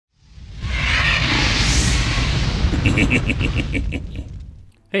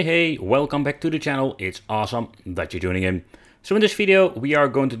Hey, welcome back to the channel. It's awesome that you're tuning in. So in this video we are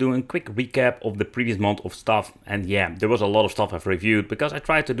going to do a quick recap of the previous month of stuff. And yeah, there was a lot of stuff I've reviewed because I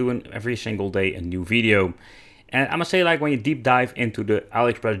tried to do every single day a new video. And I must say, like, when you deep dive into the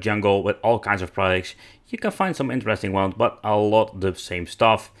AliExpress jungle with all kinds of products, you can find some interesting ones, but a lot the same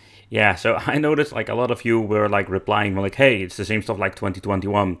stuff. Yeah, so I noticed like a lot of you were like replying like, hey, it's the same stuff like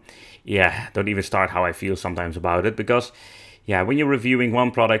 2021. Yeah, don't even start how I feel sometimes about it, because yeah, when you're reviewing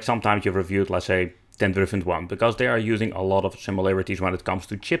one product, sometimes you've reviewed, let's say, 10 different ones, because they are using a lot of similarities when it comes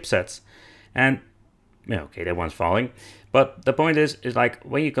to chipsets. And yeah, okay, that one's falling. But the point is like,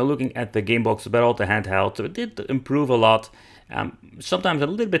 when you're looking at the game box battle, the handheld, it did improve a lot. Sometimes a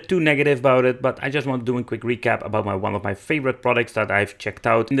little bit too negative about it, but I just want to do a quick recap about one of my favorite products that I've checked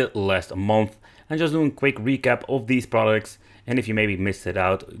out in the last month. And just doing a quick recap of these products. And if you maybe missed it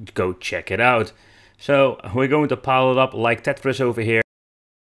out, go check it out. So we're going to pile it up like Tetris over here.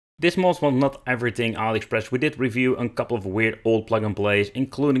 This month was not everything AliExpress. We did review a couple of weird old plug and plays,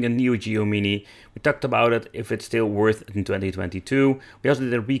 including a Neo Geo Mini. We talked about it, if it's still worth it in 2022. We also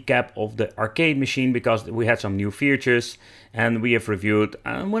did a recap of the arcade machine because we had some new features. And we have reviewed,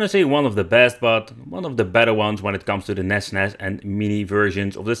 I want to say one of the best, but one of the better ones when it comes to the NES and Mini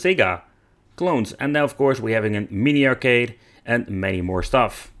versions of the Sega clones. And now of course we're having a mini arcade and many more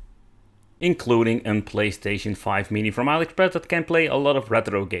stuff, including a PlayStation 5 Mini from AliExpress that can play a lot of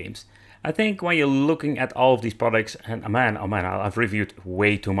retro games. I think when you're looking at all of these products, and oh man, I've reviewed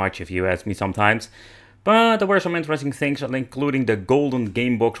way too much if you ask me sometimes, but there were some interesting things, including the golden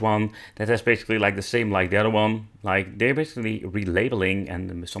game box one that has basically like the same like the other one. Like they're basically relabeling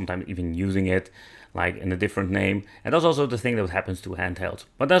and sometimes even using it like in a different name. And that's also the thing that happens to handhelds.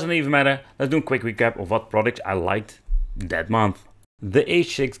 But doesn't even matter. Let's do a quick recap of what products I liked that month. The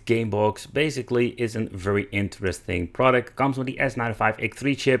H6 game box basically is a very interesting product. Comes with the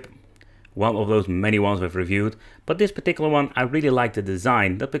S95X3 chip, one of those many ones we've reviewed. But this particular one, I really like the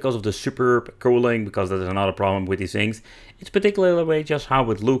design, not because of the superb cooling, because that is another problem with these things. It's particularly just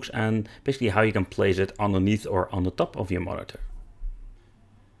how it looks and basically how you can place it underneath or on the top of your monitor.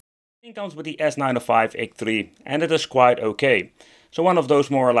 It comes with the S95X3 and it is quite okay. So one of those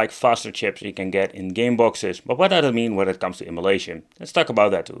more like faster chips you can get in game boxes. But what does it mean when it comes to emulation? Let's talk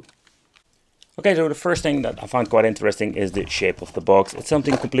about that too. Okay, so the first thing that I found quite interesting is the shape of the box. It's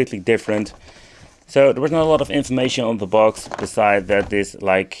something completely different. So there was not a lot of information on the box besides that this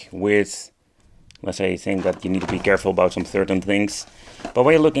like with, let's say, thing that you need to be careful about some certain things. But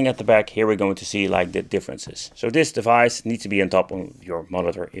when you're looking at the back, here we're going to see like the differences. So this device needs to be on top of your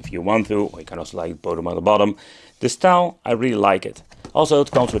monitor if you want to, or you can also like put them on the bottom. The style, I really like it. Also,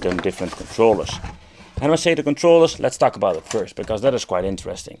 it comes with them different controllers. And when I say the controllers, let's talk about it first, because that is quite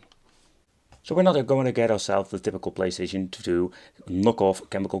interesting. So we're not going to get ourselves the typical PlayStation 2 knockoff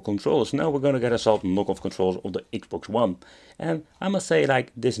chemical controllers. No, we're going to get ourselves knockoff controllers of the Xbox One. And I must say,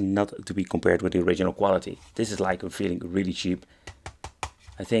 like, this is not to be compared with the original quality. This is like feeling really cheap.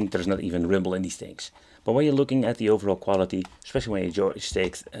 I think there's not even rumble in these things. But when you're looking at the overall quality, especially when you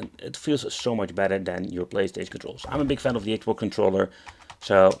joysticks, and it feels so much better than your PlayStation controls. I'm a big fan of the Xbox controller,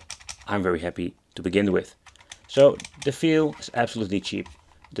 so I'm very happy to begin with. So the feel is absolutely cheap.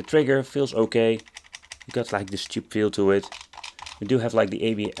 The trigger feels okay. You got like this cheap feel to it. We do have like the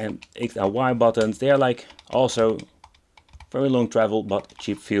A, B, and X and Y buttons. They are like also very long travel but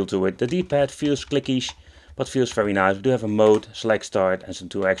cheap feel to it. The D-pad feels clickish, but feels very nice. We do have a mode, select start, and some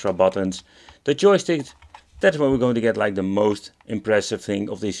 2 extra buttons. The joystick, that's where we're going to get like the most impressive thing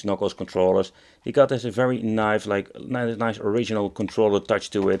of these knuckles controllers. You got this a very nice, like nice original controller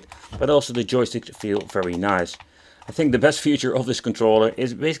touch to it, but also the joysticks feel very nice. I think the best feature of this controller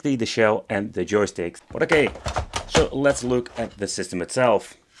is basically the shell and the joysticks. But okay, so let's look at the system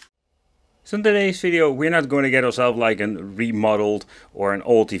itself. So in today's video, we're not going to get ourselves like a remodeled or an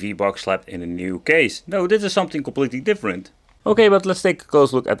old TV box slapped in a new case. No, this is something completely different. Okay, but let's take a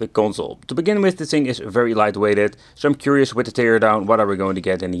close look at the console. To begin with, this thing is very lightweighted, so I'm curious with the teardown, what are we going to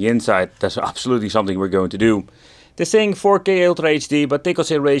get in the inside? That's absolutely something we're going to do. They're saying 4K Ultra HD, but take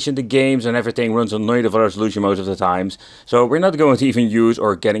consideration the games and everything runs on native resolution most of the times, so we're not going to even use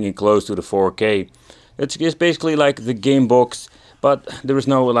or getting in close to the 4K. It's just basically like the game box, but there is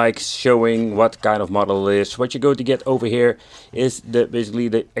no like showing what kind of model it is. What you're going to get over here is basically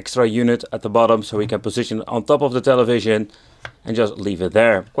the extra unit at the bottom, so we can position it on top of the television and just leave it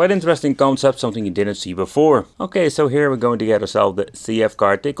there. Quite interesting concept, something you didn't see before. Okay, so here we're going to get ourselves the CF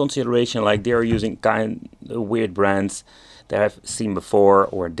card. Take consideration like they are using kind of weird brands that I've seen before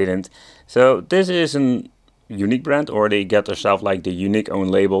or didn't. So this is an unique brand, or they get themselves like the unique own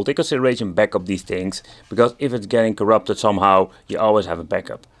label, take consideration backup these things, because if it's getting corrupted somehow, you always have a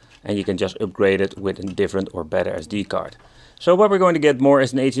backup and you can just upgrade it with a different or better SD card. So what we're going to get more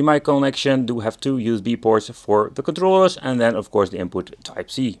is an HDMI connection. Do have two USB ports for the controllers, and then of course the input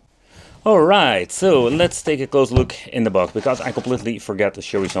Type-C. Alright, so let's take a close look in the box, because I completely forgot to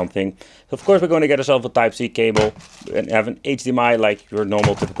show you something. So of course we're going to get ourselves a Type-C cable and have an HDMI like your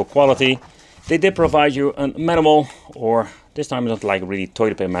normal typical quality. They did provide you a manual, or this time it's not like really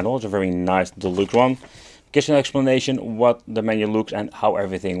toilet paper manual, it's a very nice deluxe one. Gives you an explanation what the menu looks and how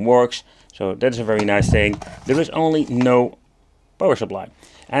everything works. So that is a very nice thing. There is only no power supply.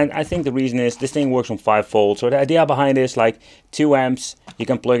 And I think the reason is this thing works on 5 volts. So the idea behind it is like 2 amps. You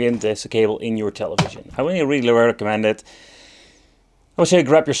can plug in this cable in your television. I would really recommend it. I would say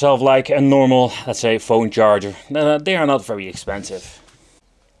grab yourself like a normal, let's say, phone charger. They are not very expensive.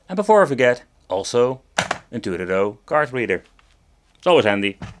 And before I forget, also a 2.0 card reader. It's always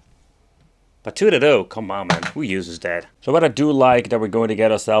handy. But 2.0, come on man, who uses that? So what I do like that we're going to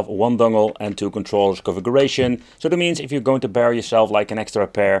get ourselves 1 dongle and 2 controllers configuration. So that means if you're going to buy yourself like an extra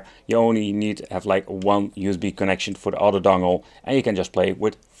pair, you only need to have like 1 USB connection for the other dongle, and you can just play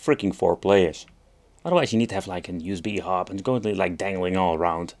with freaking 4 players. Otherwise you need to have like a USB hub and it's going to be like dangling all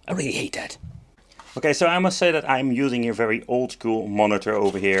around. I really hate that. Okay, so I must say that I'm using a very old school monitor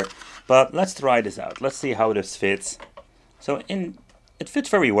over here, but let's try this out. Let's see how this fits. So it fits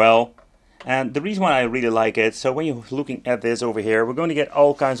very well. And the reason why I really like it, so when you're looking at this over here, we're going to get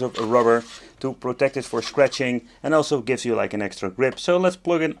all kinds of rubber to protect it for scratching, and also gives you like an extra grip. So let's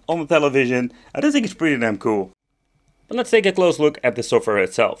plug it on the television. I just think it's pretty damn cool. But let's take a close look at the software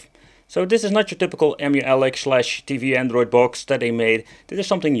itself. So this is not your typical Emulation/TV Android box that they made. This is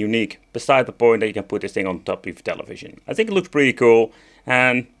something unique, beside the point that you can put this thing on top of your television. I think it looks pretty cool,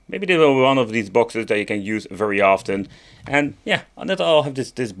 and maybe this will be one of these boxes that you can use very often. And yeah, and I'll have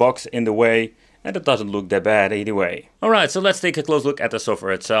this box in the way, and it doesn't look that bad anyway. Alright, so let's take a close look at the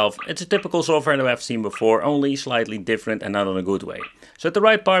software itself. It's a typical software that I've seen before, only slightly different and not in a good way. So at the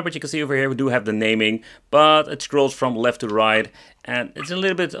right part, what you can see over here, we do have the naming, but it scrolls from left to right, and it's a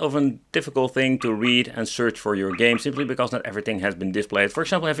little bit of a difficult thing to read and search for your game, simply because not everything has been displayed. For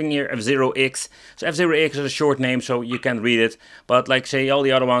example, having here F0X. So F0X is a short name, so you can read it, but like say all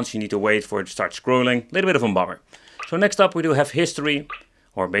the other ones, you need to wait for it to start scrolling. A little bit of a bummer. So next up we do have history,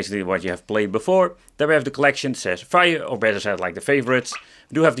 or basically what you have played before. Then we have the collection, says fire, or better said like the favorites.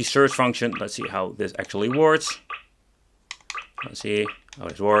 We do have the search function. Let's see how this actually works. Let's see how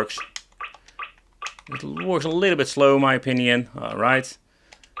this works. It works a little bit slow in my opinion. Alright.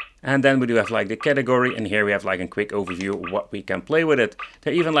 And then we do have like the category, and here we have like a quick overview of what we can play with it.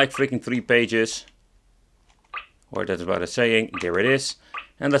 There are even like freaking 3 pages. Or that's what it's saying. There it is.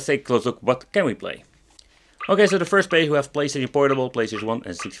 And let's take a close look. What can we play? Okay, so the first page we have PlayStation Portable, PlayStation 1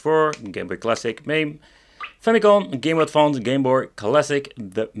 and 64, Game Boy Classic, MAME, Famicom, Game Boy Advance, Game Boy Classic,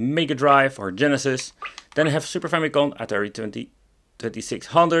 the Mega Drive or Genesis. Then we have Super Famicom, Atari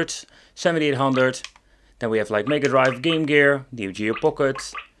 2600, 7800. Then we have like Mega Drive, Game Gear, Neo Geo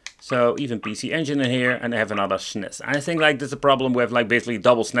Pocket. So even PC Engine in here, and I have another SNES. I think like that's a problem. We have like basically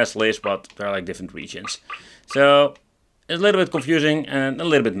double SNES list, but they're like different regions. So it's a little bit confusing and a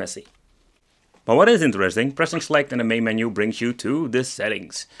little bit messy. But what is interesting, pressing select in the main menu brings you to the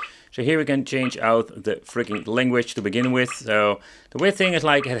settings. So here we can change out the freaking language to begin with. So the weird thing is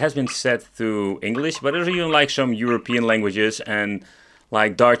like it has been set to English, but there's even like some European languages and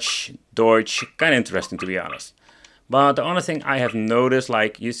like Dutch, Deutsch, kind of interesting to be honest. But the only thing I have noticed,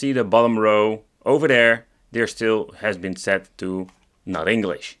 like you see the bottom row over there still has been set to not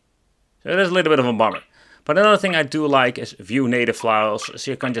English. So that's a little bit of a bummer. But another thing I do like is view native files,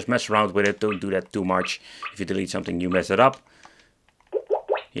 so you can just mess around with it. Don't do that too much. If you delete something, you mess it up.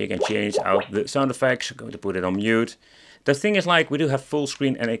 Here you can change out the sound effects. I'm going to put it on mute. The thing is like we do have full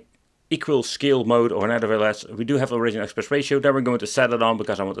screen and equal scale mode, or nevertheless, we do have original aspect ratio that we're going to set it on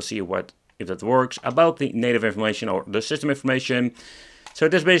because I want to see if that works. About the native information or the system information. So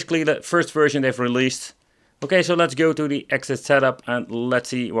this is basically the first version they've released. Okay, so let's go to the exit setup and let's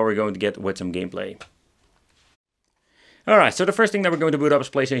see what we're going to get with some gameplay. Alright, so the first thing that we're going to boot up is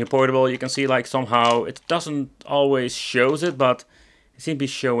PlayStation Portable. You can see like somehow it doesn't always shows it, but it seems to be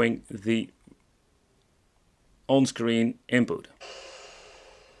showing the on-screen input.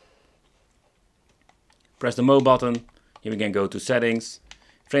 Press the mode button. Here we can go to settings.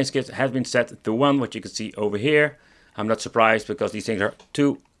 Frame skip has been set to 1, what you can see over here. I'm not surprised because these things are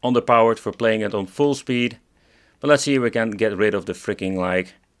too underpowered for playing it on full speed. But let's see if we can get rid of the freaking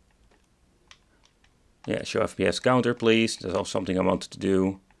like... Yeah, show FPS counter please. That's also something I wanted to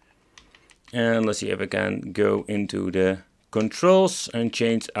do. And let's see if I can go into the controls and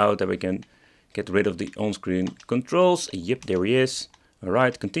change out that we can get rid of the on-screen controls. Yep, there he is.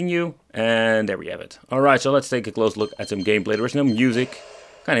 Alright, continue. And there we have it. Alright, so let's take a close look at some gameplay. There is no music.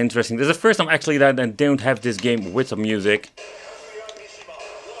 Kind of interesting. This is the first time actually that I don't have this game with some music.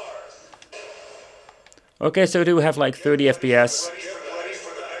 Okay, so we do have like 30 FPS.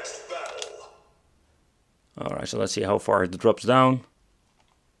 Alright, so let's see how far it drops down.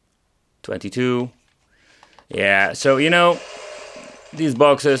 22. Yeah, so you know, these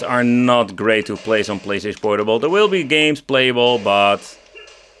boxes are not great to place on PlayStation Portable. There will be games playable, but...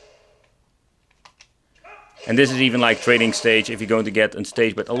 And this is even like trading stage. If you're going to get on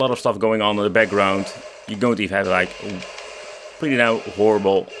stage with a lot of stuff going on in the background, you're going to have like pretty now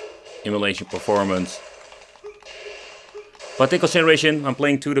horrible emulation performance. But take consideration, I'm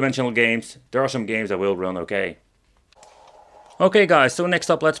playing two-dimensional games. There are some games that will run okay. Okay guys, so next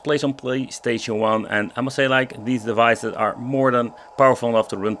up let's play some PlayStation 1, and I must say like these devices are more than powerful enough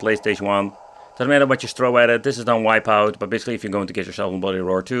to run PlayStation 1. Doesn't matter what you throw at it, this is done Wipeout, but basically if you're going to get yourself on Body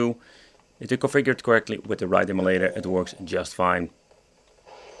Roar 2, if you configure it correctly with the right emulator, it works just fine.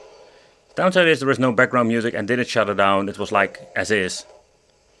 Downside is there is no background music and didn't shut it down, it was like as is.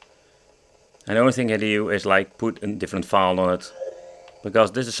 And the only thing I do is like put a different file on it.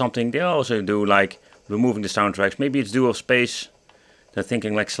 Because this is something they also do, like removing the soundtracks. Maybe it's Duo Space. They're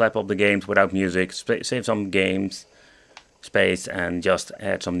thinking like slap up the games without music, save some games space and just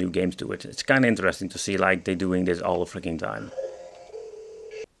add some new games to it. It's kind of interesting to see like they're doing this all the freaking time.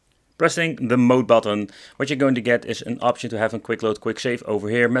 Pressing the mode button, what you're going to get is an option to have a quick load, quick save over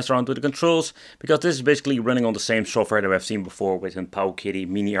here. Mess around with the controls, because this is basically running on the same software that we've seen before with a Powkiddy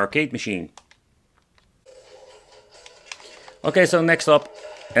mini arcade machine. Okay, so next up,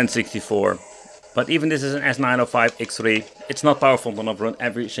 N64. But even this is an S905X3, it's not powerful enough to run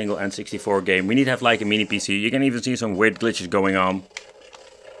every single N64 game. We need to have like a mini PC. You can even see some weird glitches going on.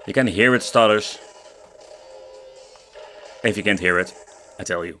 You can hear it stutters. If you can't hear it, I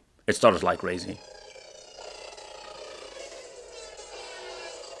tell you, it stutters like crazy.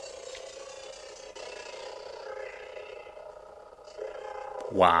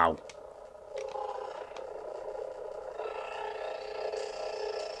 Wow.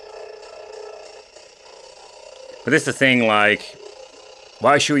 But this is the thing, like,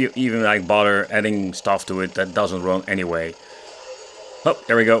 why should you even like bother adding stuff to it that doesn't run anyway? Oh,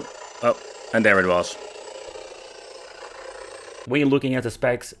 there we go. Oh, and there it was. When you're looking at the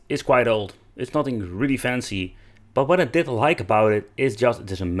specs, it's quite old. It's nothing really fancy. But what I did like about it is just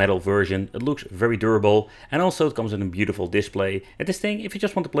it is a metal version. It looks very durable, and also it comes in a beautiful display. And this thing, if you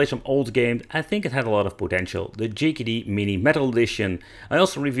just want to play some old games, I think it had a lot of potential. The JKD Mini Metal Edition. I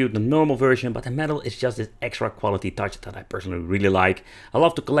also reviewed the normal version, but the metal is just this extra quality touch that I personally really like. I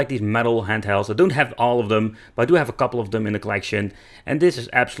love to collect these metal handhelds. I don't have all of them, but I do have a couple of them in the collection. And this is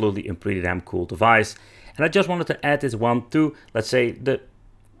absolutely a pretty damn cool device. And I just wanted to add this one to, let's say, the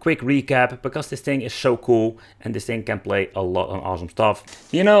quick recap, because this thing is so cool and this thing can play a lot of awesome stuff.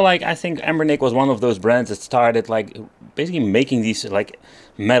 You know, like, I think Anbernic was one of those brands that started like basically making these like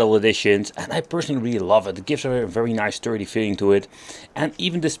metal editions, and I personally really love it. It gives a very nice sturdy feeling to it, and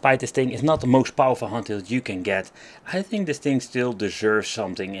even despite this thing is not the most powerful handheld you can get, I think this thing still deserves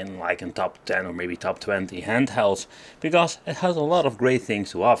something in like a top 10 or maybe top 20 handhelds, because it has a lot of great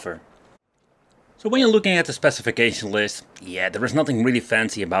things to offer. So when you're looking at the specification list, yeah, there is nothing really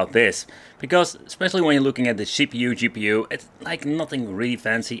fancy about this, because especially when you're looking at the CPU, GPU, it's like nothing really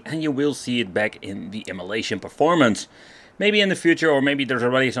fancy, and you will see it back in the emulation performance. Maybe in the future, or maybe there's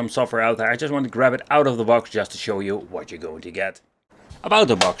already some software out there. I just want to grab it out of the box just to show you what you're going to get. About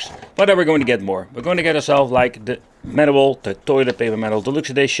the box, what are we going to get more? We're going to get ourselves like the metal, the toilet paper metal deluxe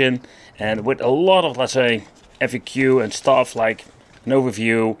edition, and with a lot of, let's say, FAQ and stuff like an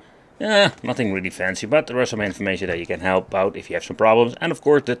overview. Nothing really fancy, but there is some information that you can help out if you have some problems. And of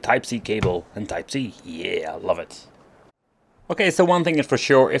course the Type-C cable and Type-C. Yeah, I love it. Okay, so one thing is for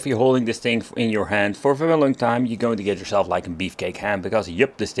sure, if you're holding this thing in your hand for a very long time, you're going to get yourself like a beefcake hand, because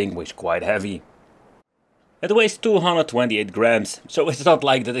yep, this thing weighs quite heavy. It weighs 228 grams, so it's not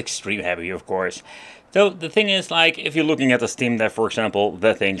like that extreme heavy, of course. So the thing is, like, if you're looking at the Steam Deck, for example,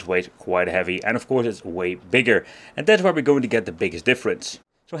 that thing weighs quite heavy, and of course it's way bigger. And that's where we're going to get the biggest difference.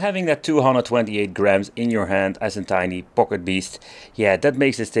 So having that 228 grams in your hand as a tiny pocket beast, yeah, that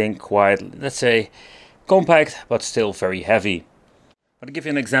makes this thing quite, let's say, compact, but still very heavy. But to give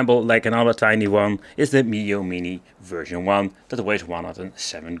you an example, like another tiny one is the Mio Mini version 1 that weighs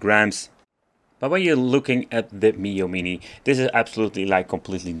 107 grams. But when you're looking at the Mio Mini, this is absolutely like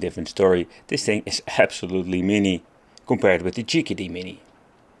completely different story. This thing is absolutely mini compared with the JKD Mini.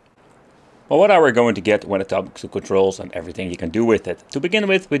 But what are we going to get when it comes to controls and everything you can do with it? To begin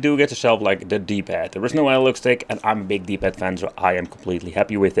with, we do get yourself like the D-pad. There is no analog stick, and I'm a big D-pad fan, so I am completely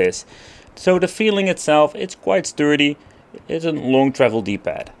happy with this. So the feeling itself, it's quite sturdy. It's a long travel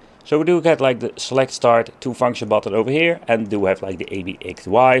D-pad. So we do get like the select start 2 function button over here, and do have like the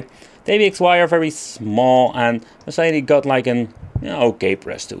ABXY. The ABXY are very small, and let's say they got like an okay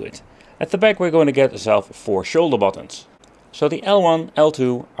press to it. At the back we're going to get ourselves 4 shoulder buttons. So the L1,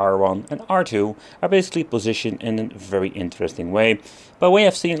 L2, R1 and R2 are basically positioned in a very interesting way. But we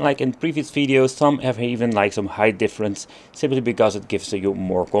have seen like in previous videos, some have even like some height difference, simply because it gives you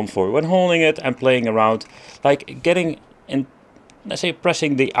more comfort when holding it and playing around, like getting in, let's say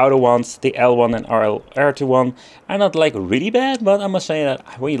pressing the outer ones, the L1 and R2 one are not like really bad, but I must say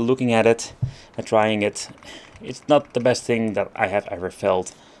that when you're looking at it and trying it, it's not the best thing that I have ever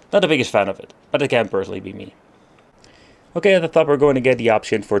felt. Not the biggest fan of it, but it can personally be me. Okay, at the top we're going to get the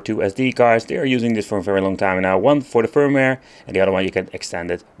option for 2 SD cards. They are using this for a very long time now. One for the firmware and the other one you can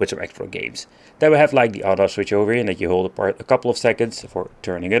extend it with some extra games. Then we have like the auto switch over here that you hold apart a couple of seconds for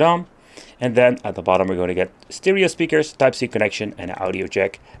turning it on. And then at the bottom we're going to get stereo speakers, Type-C connection and an audio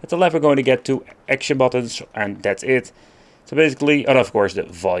jack. At the left we're going to get 2 action buttons and that's it. So basically, and of course the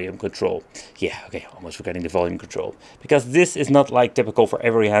volume control. Yeah, okay, almost forgetting the volume control. Because this is not like typical for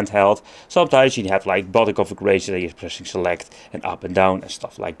every handheld. Sometimes you have like button configuration that you're pressing select and up and down and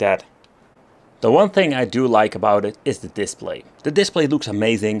stuff like that. The one thing I do like about it is the display. The display looks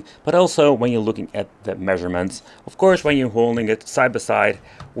amazing, but also when you're looking at the measurements. Of course, when you're holding it side by side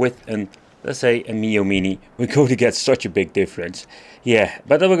with an, let's say, a Mio Mini, we're going to get such a big difference. Yeah,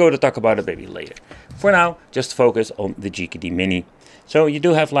 but then we're going to talk about it maybe later. For now, just focus on the GKD Mini. So you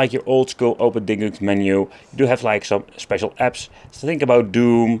do have like your old school Open Dingus menu. You do have like some special apps. So think about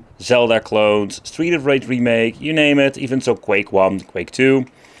Doom, Zelda clones, Street of Rage remake, you name it, even so Quake 1, Quake 2.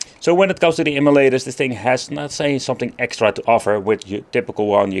 So when it comes to the emulators, this thing has, let's say, something extra to offer. With your typical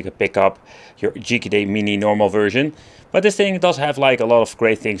one, you can pick up your GKD Mini normal version. But this thing does have like a lot of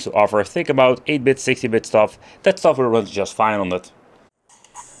great things to offer. Think about 8-bit, 60-bit stuff. That stuff will run just fine on it.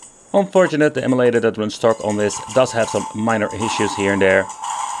 Unfortunate, the emulator that runs stock on this does have some minor issues here and there.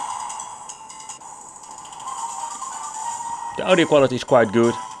 The audio quality is quite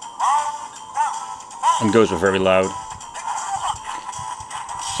good. And goes very loud.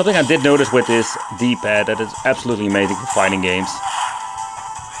 Something I did notice with this D-pad that it's absolutely amazing for fighting games.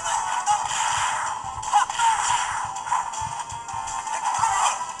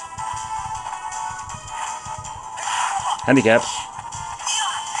 Handicap.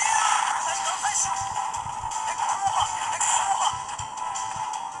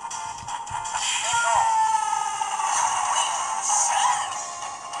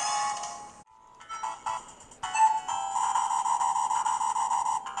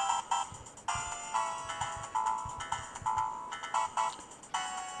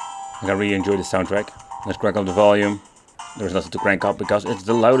 I really enjoy the soundtrack. Let's crank up the volume. There's nothing to crank up because it's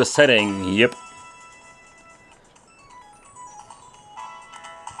the loudest setting. Yep.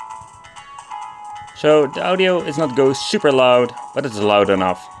 So the audio is not go super loud, but it's loud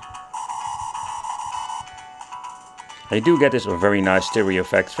enough. And you do get this very nice stereo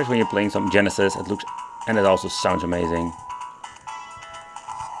effect, especially when you're playing some Genesis. It looks, and it also sounds amazing.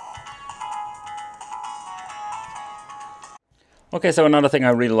 Okay, so another thing I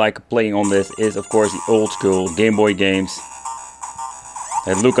really like playing on this is of course the old school Game Boy games.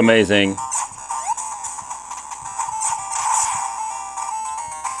 They look amazing.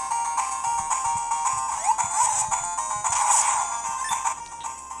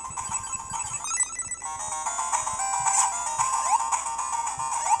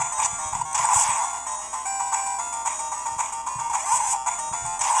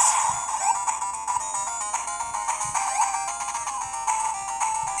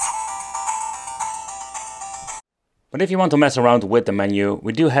 But if you want to mess around with the menu,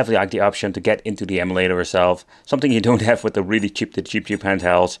 we do have like the option to get into the emulator itself. Something you don't have with the really cheap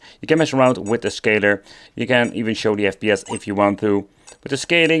handhelds. You can mess around with the scaler. You can even show the FPS if you want to. With the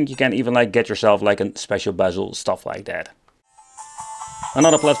scaling, you can even like get yourself like a special bezel, stuff like that.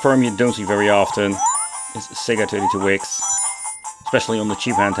 Another platform you don't see very often is Sega 32X, especially on the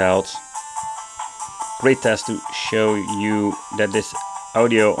cheap handhelds. Great test to show you that this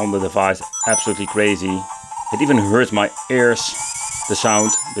audio on the device is absolutely crazy. It even hurts my ears, the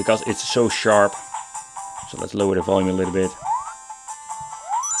sound, because it's so sharp. So let's lower the volume a little bit.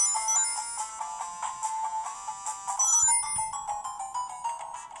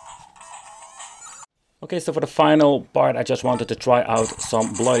 Okay, so for the final part, I just wanted to try out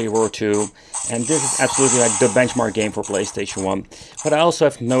some Bloody Roar 2, and this is absolutely like the benchmark game for PlayStation 1. But I also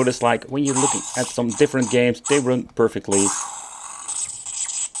have noticed, like, when you're looking at some different games, they run perfectly.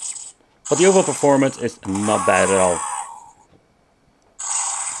 But the overall performance is not bad at all.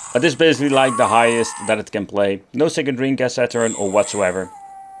 But this is basically like the highest that it can play. No second Dreamcast, Saturn or whatsoever.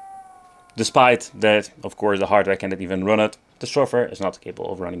 Despite that, of course, the hardware cannot even run it. The software is not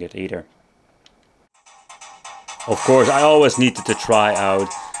capable of running it either. Of course, I always needed to try out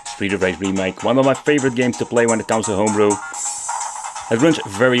Street of Rage Remake, one of my favorite games to play when it comes to homebrew. It runs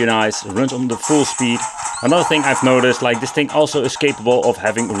very nice, it runs on the full speed. Another thing I've noticed, like this thing also is capable of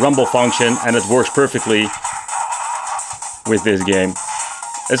having rumble function, and it works perfectly with this game.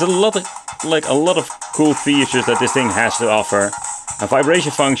 There's a lot of cool features that this thing has to offer. A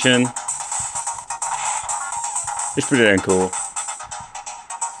vibration function is pretty damn cool.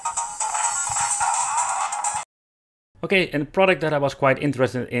 Okay, and the product that I was quite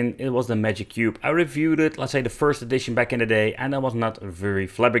interested in, it was the Magic Cube. I reviewed it, let's say the first edition back in the day, and I was not very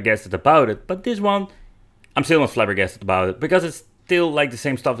flabbergasted about it. But this one, I'm still not flabbergasted about it, because it's still like the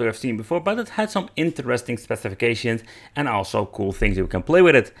same stuff that I've seen before, but it had some interesting specifications and also cool things you can play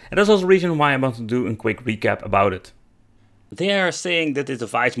with it. And that's also the reason why I want to do a quick recap about it. They are saying that this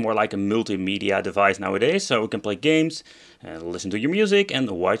device is more like a multimedia device nowadays, so you can play games, listen to your music and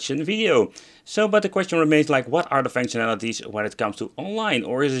watch a video. So, but the question remains, like, what are the functionalities when it comes to online,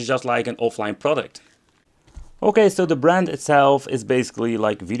 or is it just like an offline product? Okay, so the brand itself is basically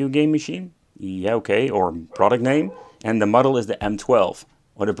like video game machine, yeah, okay, or product name, and the model is the M12,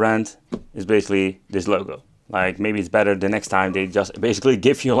 or the brand is basically this logo. Like, maybe it's better the next time they just basically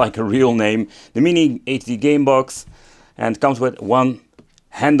give you like a real name. The mini HD game box. And comes with one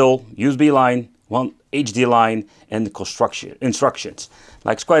handle, USB line, one HD line, and the construction instructions.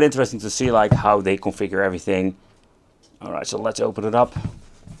 Like, it's quite interesting to see like how they configure everything. All right, so let's open it up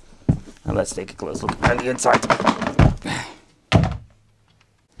and let's take a close look at the inside.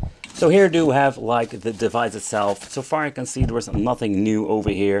 So here do have like the device itself. So far I can see there is nothing new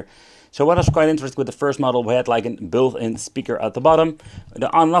over here. So what I was quite interested with the first model, we had like a built-in speaker at the bottom, the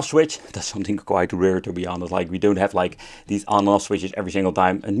on and off switch. That's something quite rare, to be honest. Like, we don't have like these on and off switches every single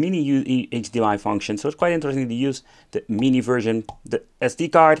time. A mini HDMI function, so it's quite interesting to use the mini version, the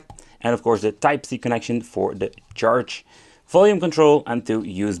SD card, and of course the Type-C connection for the charge, volume control, and 2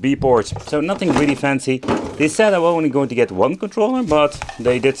 USB ports. So nothing really fancy. They said I was only going to get one controller, but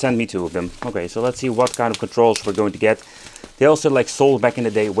they did send me 2 of them. Okay, so let's see what kind of controls we're going to get. They also like sold back in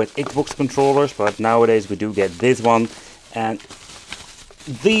the day with Xbox controllers, but nowadays we do get this one, and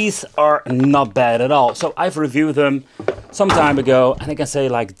these are not bad at all. So I've reviewed them some time ago, and I can say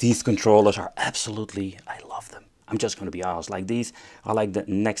like these controllers are absolutely, I love them. I'm just going to be honest, like these are like the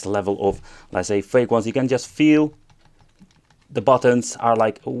next level of, let's say, fake ones. You can just feel the buttons are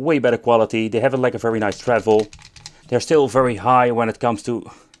like way better quality. They have like a very nice travel. They're still very high when it comes to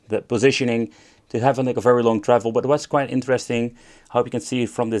the positioning. They have like a very long travel, but what's quite interesting, I hope you can see it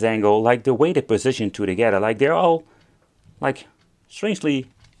from this angle, like the way they position together, like they're all like strangely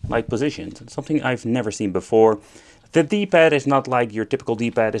like positioned, something I've never seen before. The D-pad is not like your typical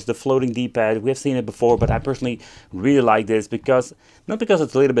D-pad, it's the floating D-pad. We have seen it before, but I personally really like this because, not because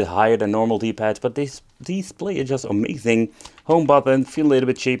it's a little bit higher than normal D-pads, but this display is just amazing. Home button, feel a little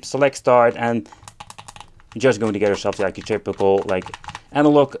bit cheap, select start, and you're just going to get yourself like your typical like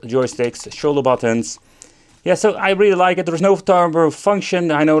analog joysticks, shoulder buttons. Yeah, so I really like it. There's no turbo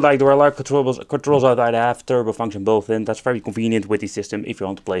function. I know like there are a lot of controls out there that have turbo function built in. That's very convenient with the system if you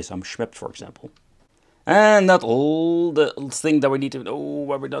want to play some Schmidt, for example. And not all the thing that we need to,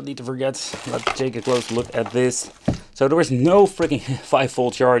 what we don't need to forget. Let's take a close look at this. So there is no freaking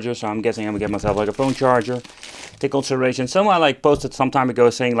 5-volt charger, so I'm guessing I'm gonna get myself like a phone charger. Take consideration. Someone like posted some time ago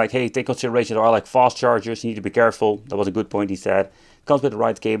saying like, hey, take consideration there are like fast chargers, you need to be careful. That was a good point, he said. Comes with the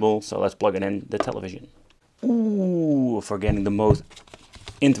right cable, so let's plug it in the television. Ooh, forgetting the most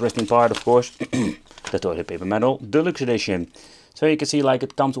interesting part, of course, the toilet paper manual, deluxe edition. So you can see like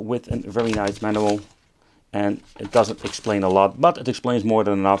it comes with a very nice manual, and it doesn't explain a lot, but it explains more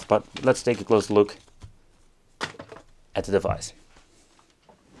than enough. But let's take a close look at the device.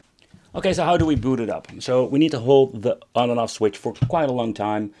 Okay, so how do we boot it up? So we need to hold the on and off switch for quite a long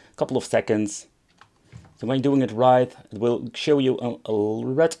time, a couple of seconds. So when you're doing it right, it will show you a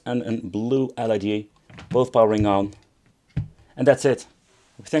red and a blue LED, both powering on. And that's it.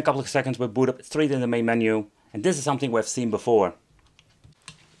 Within a couple of seconds we boot up straight in the main menu. And this is something we've seen before.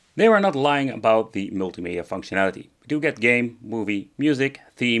 They were not lying about the multimedia functionality. We do get game, movie, music,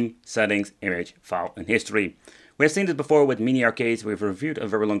 theme, settings, image, file and history. We have seen this before with mini arcades. We've reviewed a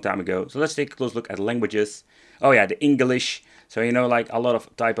very long time ago. So let's take a close look at languages. Oh yeah, the English. So you know, like a lot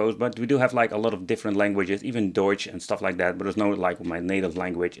of typos, but we do have like a lot of different languages, even Deutsch and stuff like that. But there's no like my native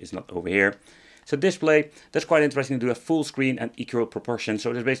language is not over here. So display, that's quite interesting to do a full screen and equal proportion.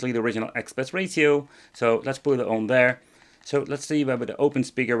 So there's basically the original aspect ratio. So let's put it on there. So let's see where with the open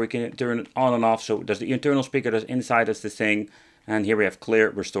speaker we can turn it on and off. So there's the internal speaker that's inside us this thing. And here we have clear,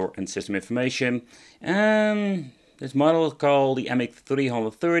 restore and system information. And this model is called the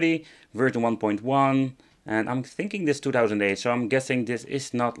MX330 version 1.1. And I'm thinking this 2008. So I'm guessing this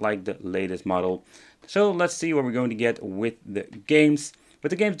is not like the latest model. So let's see what we're going to get with the games.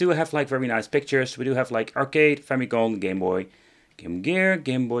 But the games do have like very nice pictures. We do have like arcade, Famicom, Game Boy, Game Gear,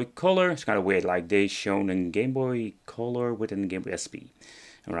 Game Boy Color. It's kind of weird, like they shown in Game Boy Color within Game Boy SP.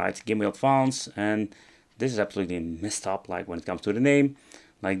 Alright, Game Boy Advance, and this is absolutely messed up, like when it comes to the name.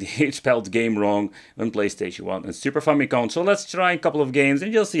 Like they spelled game wrong on PlayStation 1 and Super Famicom. So let's try a couple of games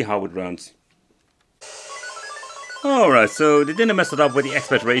and you'll see how it runs. Alright, so they didn't mess it up with the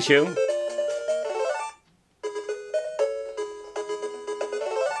aspect ratio.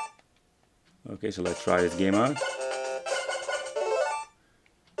 Okay, so let's try this game out.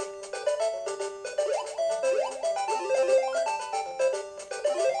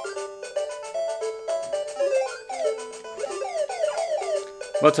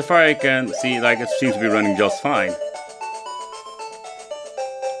 But so far I can see like it seems to be running just fine.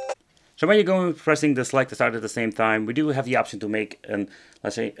 So when you're going pressing the select start at the same time, we do have the option to make an,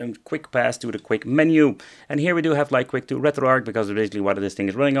 let's say, a quick pass to the quick menu. And here we do have like quick to RetroArch, because basically what this thing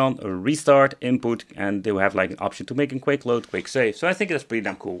is running on, a restart, input, and they will have like an option to make a quick load, quick save. So I think that's pretty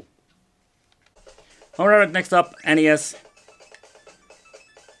damn cool. Alright, next up, NES.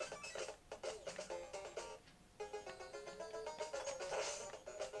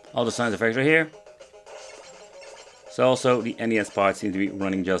 All the sound effects are here. So also the NES part seems to be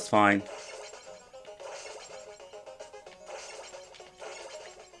running just fine.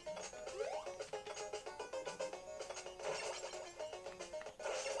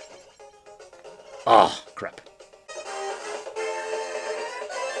 Ah, crap.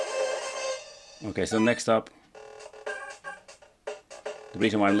 Okay, so next up, the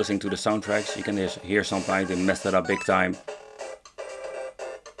reason why I'm listening to the soundtracks, you can just hear sometimes they messed it up big time.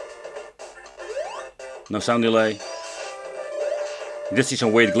 No sound delay. You just see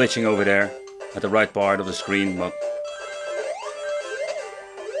some weird glitching over there at the right part of the screen, but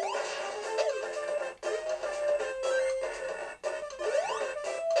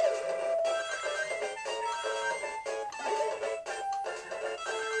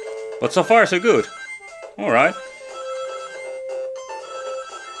so far so good. Alright.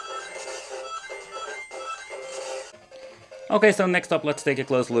 Okay, so next up let's take a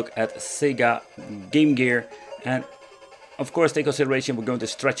close look at Sega Game Gear, and of course take consideration we're going to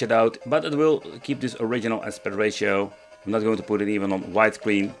stretch it out, but it will keep this original aspect ratio. I'm not going to put it even on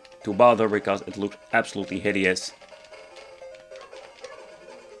widescreen to bother, because it looks absolutely hideous.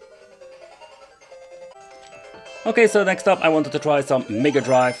 Okay, so next up I wanted to try some Mega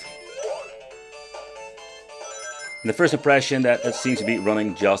Drive. And the first impression that it seems to be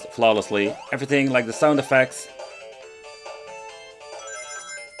running just flawlessly. Everything like the sound effects.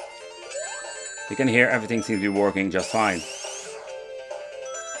 You can hear everything seems to be working just fine.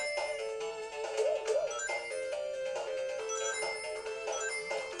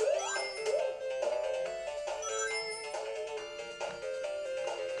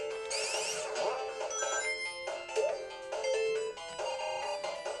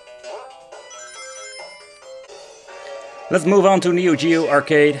 Let's move on to Neo Geo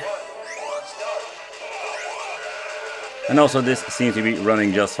Arcade. And also this seems to be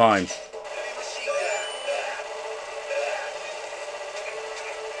running just fine.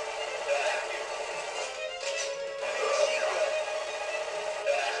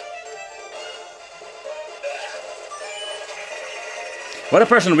 What a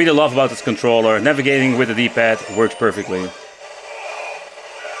person really loves about this controller, navigating with the D-pad works perfectly.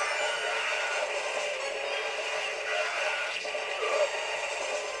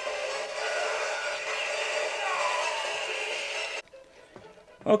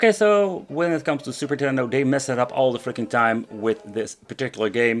 Okay, so when it comes to Super Nintendo, they mess it up all the freaking time with this particular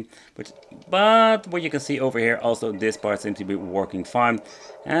game. But what you can see over here, also this part seems to be working fine.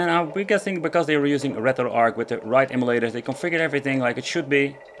 And we're guessing because they were using RetroArch with the right emulators, they configured everything like it should be.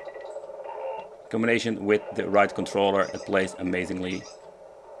 In combination with the right controller, it plays amazingly.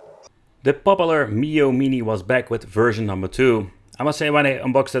 The popular Mio Mini was back with version number 2. I must say when I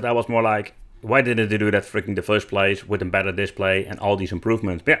unboxed it, I was more like, why didn't they do that freaking the first place with a better display and all these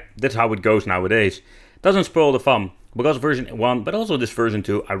improvements? But yeah, that's how it goes nowadays. Doesn't spoil the fun, because version 1, but also this version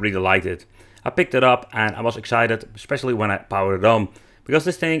 2, I really liked it. I picked it up and I was excited, especially when I powered it on, because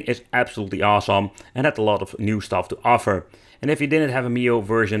this thing is absolutely awesome and had a lot of new stuff to offer. And if you didn't have a Mio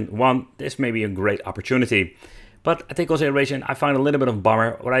version 1, this may be a great opportunity. But I take consideration, I find a little bit of a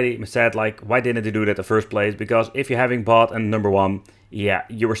bummer. Already said, like, why didn't they do that in the first place? Because if you're having bought a number 1, yeah,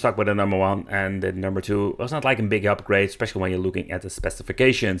 you were stuck with the number 1, and the number 2 was not like a big upgrade, especially when you're looking at the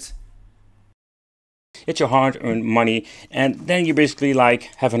specifications. It's your hard-earned money, and then you basically like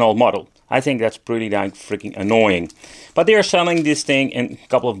have an old model. I think that's pretty like freaking annoying. But they are selling this thing in a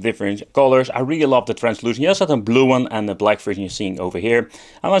couple of different colors. I really love the translucent. You also have the blue one and the black version you're seeing over here.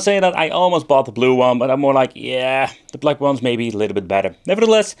 I must say that I almost bought the blue one, but I'm more like, yeah, the black one's maybe a little bit better.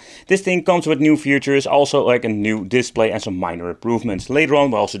 Nevertheless, this thing comes with new features, also like a new display and some minor improvements. Later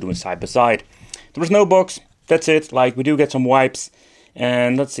on, we're also doing side by side. There was no box. That's it. Like, we do get some wipes.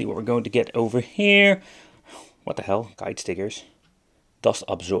 And let's see what we're going to get over here. What the hell? Guide stickers. Dust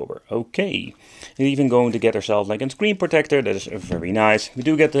absorber. Okay. We're even going to get ourselves like a screen protector. That is very nice. We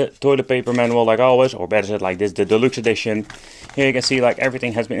do get the toilet paper manual like always, or better said like this, the deluxe edition. Here you can see like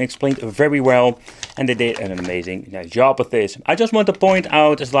everything has been explained very well, and they did an amazing job with this. I just want to point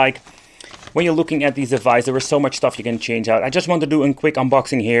out is like, when you're looking at these devices, there is so much stuff you can change out. I just want to do a quick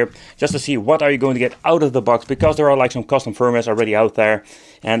unboxing here, just to see what are you going to get out of the box, because there are like some custom firmwares already out there.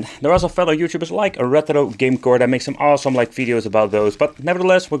 And there are also fellow YouTubers like a Retro Game Core that makes some awesome like videos about those. But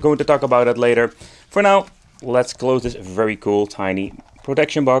nevertheless, we're going to talk about it later. For now, let's close this very cool tiny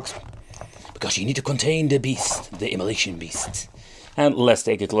protection box, because you need to contain the beast, the Emulation Beast. And let's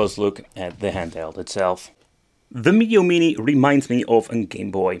take a close look at the handheld itself. The Mio Mini reminds me of a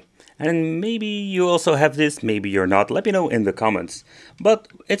Game Boy. And maybe you also have this, maybe you're not, let me know in the comments. But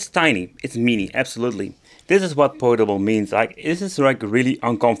it's tiny, it's mini, absolutely. This is what portable means, like this is like really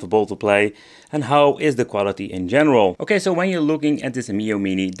uncomfortable to play. And how is the quality in general? Okay, so when you're looking at this Mio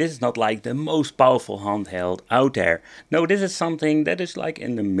Mini, this is not like the most powerful handheld out there. No, this is something that is like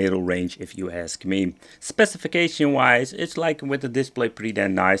in the middle range if you ask me. Specification wise, it's like with the display pretty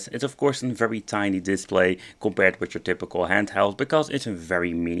damn nice. It's of course a very tiny display compared with your typical handheld, because it's a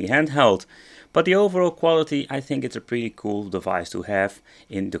very mini handheld. But the overall quality, I think it's a pretty cool device to have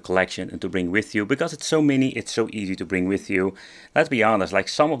in the collection and to bring with you, because it's so mini, it's so easy to bring with you. Let's be honest, like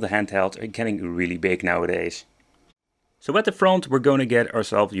some of the handhelds are getting really big nowadays. So at the front, we're going to get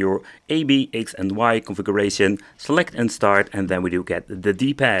ourselves your A, B, X and Y configuration, select and start, and then we do get the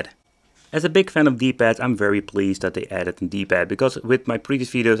D-pad. As a big fan of D-pads, I'm very pleased that they added a D-pad, because with my previous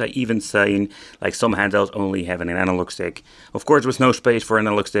videos I even seen like some handhelds only having an analog stick. Of course there was no space for an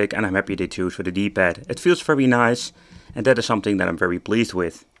analog stick, and I'm happy they choose for the D-pad. It feels very nice, and that is something that I'm very pleased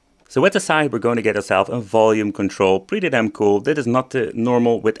with. So at the side we're going to get ourselves a volume control, pretty damn cool. That is not the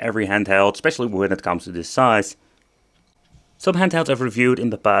normal with every handheld, especially when it comes to this size. Some handhelds I've reviewed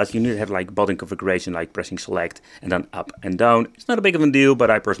in the past, you need to have like button configuration, like pressing select and then up and down. It's not a big of a deal, but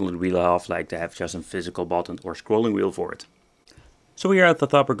I personally really love like to have just a physical button or scrolling wheel for it. So here at the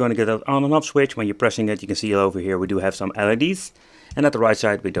top we're going to get that on and off switch. When you're pressing it, you can see over here we do have some LEDs. And at the right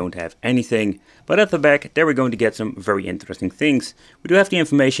side we don't have anything. But at the back there we're going to get some very interesting things. We do have the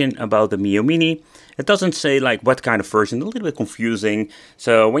information about the Mio Mini. It doesn't say like what kind of version, a little bit confusing.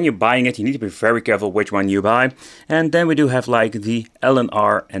 So when you're buying it you need to be very careful which one you buy. And then we do have like the L and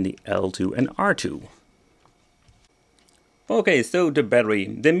R and the L2 and R2. Okay, so the battery.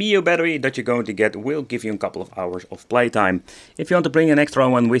 The Mio battery that you're going to get will give you a couple of hours of playtime. If you want to bring an extra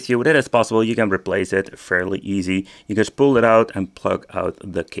one with you, that is possible. You can replace it fairly easy. You just pull it out and plug out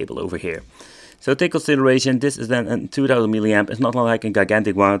the cable over here. So take consideration, this is then a 2000 milliamp. It's not like a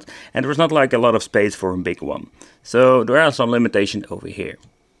gigantic one, and there's not like a lot of space for a big one. So there are some limitations over here.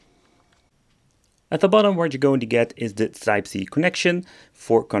 At the bottom, what you're going to get is the Type-C connection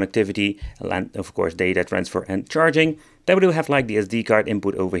for connectivity and of course data transfer and charging. Then we do have like the SD card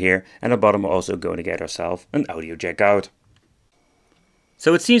input over here, and at the bottom we're also going to get ourselves an audio jack out.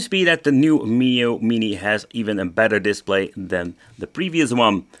 So it seems to be that the new Mio Mini has even a better display than the previous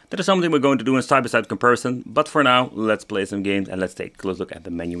one. That is something we're going to do in side-by-side comparison, but for now let's play some games and let's take a close look at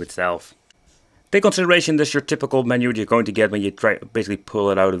the menu itself. Take consideration this is your typical menu you're going to get when you try basically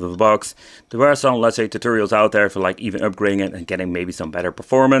pull it out of the box. There are some, let's say, tutorials out there for like even upgrading it and getting maybe some better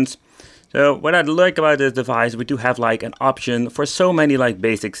performance. So what I like about this device, we do have like an option for so many like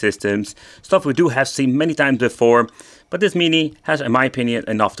basic systems, stuff we do have seen many times before, but this Mini has, in my opinion,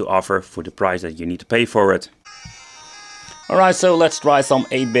 enough to offer for the price that you need to pay for it. Alright, so let's try some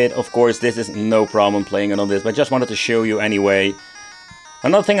 8-bit. Of course, this is no problem playing it on this, but I just wanted to show you anyway.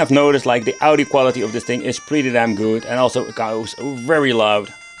 Another thing I've noticed, like the audio quality of this thing is pretty damn good, and also it goes very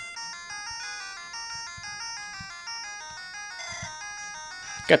loud.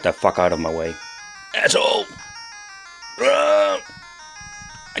 Get the fuck out of my way. Asshole! I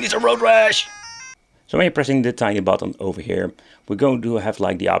need some road rash! So when you're pressing the tiny button over here, we're going to have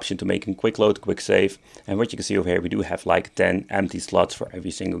like the option to make a quick load, quick save. And what you can see over here, we do have like 10 empty slots for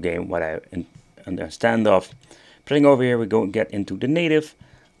every single game, what I understand of. Pressing over here, we go and get into the native,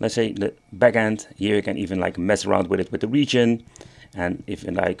 let's say the backend. Here you can even like mess around with it with the region. And if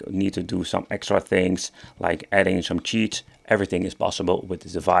you like need to do some extra things, like adding some cheats, everything is possible with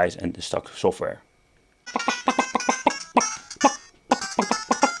this device and the stock software.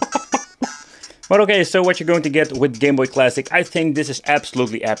 But okay, so what you're going to get with Game Boy Classic, I think this is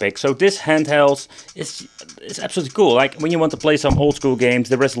absolutely epic. So this handheld is absolutely cool. Like when you want to play some old school games,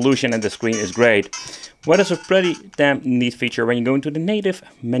 the resolution and the screen is great. What is a pretty damn neat feature, when you go into the native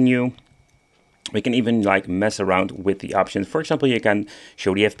menu, we can even like mess around with the options. For example, you can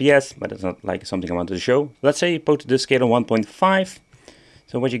show the FPS, but it's not like something I wanted to show. Let's say you put the scale on 1.5.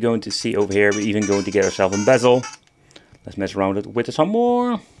 So what you're going to see over here, we're even going to get ourselves a bezel. Let's mess around with it some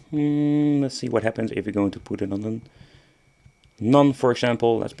more. Let's see what happens if you're going to put it on none, for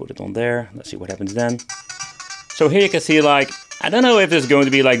example. Let's put it on there. Let's see what happens then. So here you can see, like, I don't know if this is going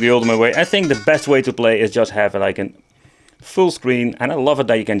to be like the ultimate way. I think the best way to play is just have like a full screen, and I love it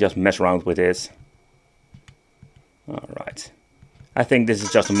that you can just mess around with this. Alright. I think this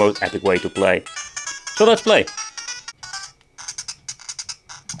is just the most epic way to play. So let's play.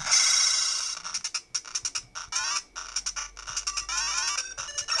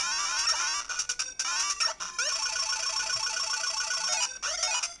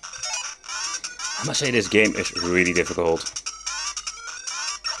 I must say this game is really difficult.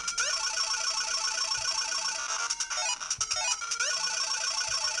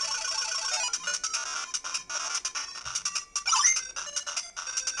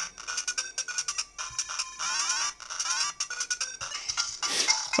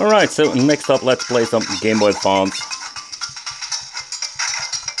 Alright, so next up let's play some Game Boy Advance.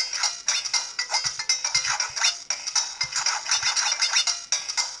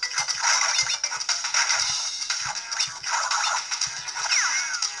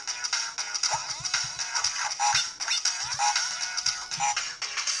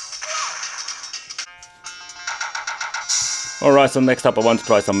 Alright, so next up I want to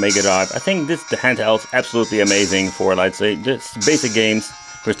try some Mega Drive. I think the handheld is absolutely amazing for, let's say, just basic games.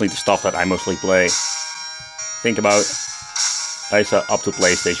 Personally, the stuff that I mostly play. Think about ISA up to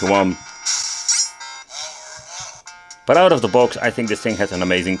PlayStation 1. But out of the box, I think this thing has an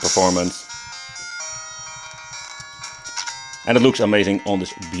amazing performance. And it looks amazing on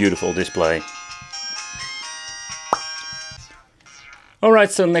this beautiful display.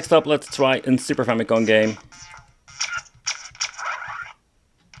 Alright, so next up let's try a Super Famicom game.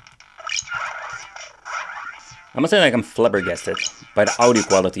 I must say, like, I'm flabbergasted by the audio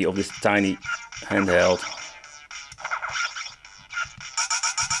quality of this tiny handheld.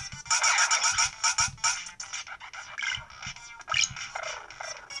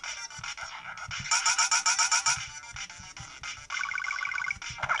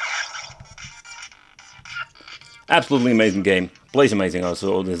 Absolutely amazing game. Plays amazing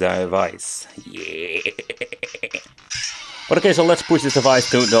also on this device. Yeah. But okay, so let's push this device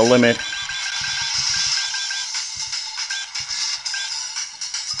to the limit.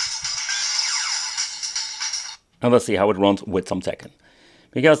 And let's see how it runs with some Saturn.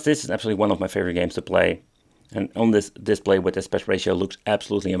 Because this is absolutely one of my favorite games to play. And on this display with the aspect ratio looks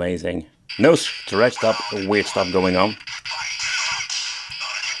absolutely amazing. No stretched up weird stuff going on.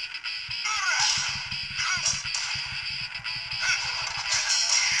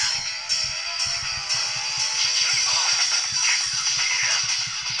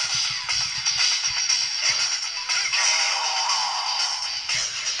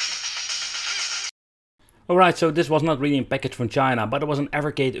 Alright, so this was not really a package from China, but it was an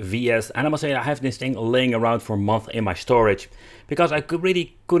Evercade VS, and I must say I have this thing laying around for a month in my storage, because I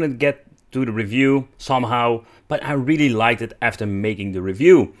really couldn't get to the review somehow, but I really liked it after making the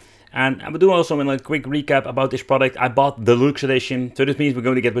review. And I will do also in a quick recap about this product. I bought the Deluxe Edition, so this means we're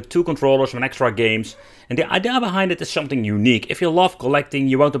going to get with 2 controllers and extra games. And the idea behind it is something unique. If you love collecting,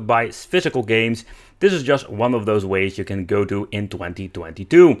 you want to buy physical games, this is just one of those ways you can go to in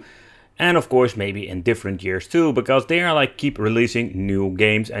 2022. And of course maybe in different years too, because they are like keep releasing new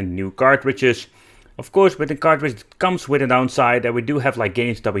games and new cartridges. Of course with the cartridge it comes with a downside that we do have like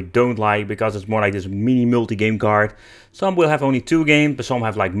games that we don't like, because it's more like this mini multi-game card. Some will have only 2 games, but some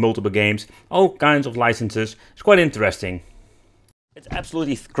have like multiple games, all kinds of licenses. It's quite interesting. It's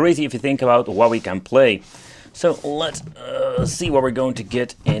absolutely crazy if you think about what we can play. So let's see what we're going to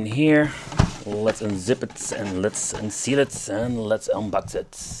get in here. let's unzip it and let's unseal it and let's unbox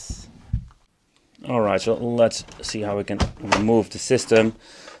it. Alright, so let's see how we can remove the system.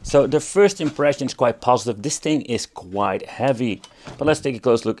 So the first impression is quite positive. This thing is quite heavy, but let's take a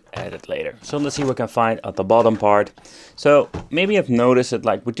close look at it later. So let's see what we can find at the bottom part. So maybe you've noticed that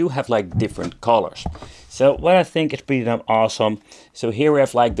like we do have like different colors. So what I think is pretty damn awesome. So here we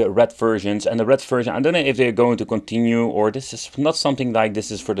have like the red versions, and the red version, I don't know if they're going to continue, or this is not something like this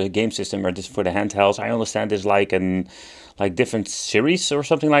is for the game system or this is for the handhelds. I understand this like an different series or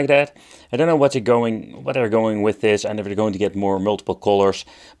something like that. I don't know what they're going with this, and if they're going to get more multiple colors.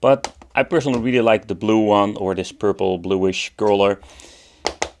 But I personally really like the blue one, or this purple bluish color.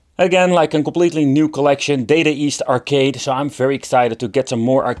 Again, like a completely new collection, Data East Arcade. So I'm very excited to get some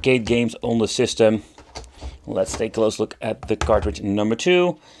more arcade games on the system. Let's take a close look at the cartridge number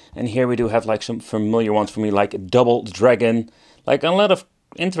 2. And here we do have like some familiar ones for me, like Double Dragon. Like a lot of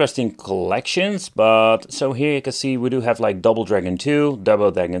interesting collections, but so here you can see we do have like Double Dragon 2, Double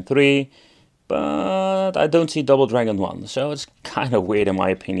Dragon 3, but I don't see Double Dragon 1, so it's kind of weird in my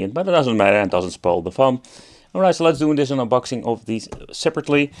opinion, but it doesn't matter and doesn't spoil the fun. Alright, so let's do this an unboxing of these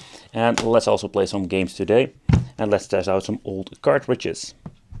separately, and let's also play some games today, and let's test out some old cartridges.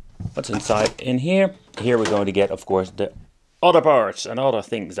 What's inside in here? Here we're going to get, of course, the other parts and other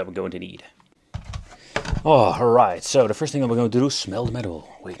things that we're going to need. Oh, alright, so the first thing we're going to do is smell the metal.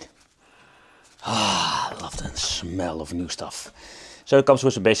 Wait. I love the smell of new stuff. So it comes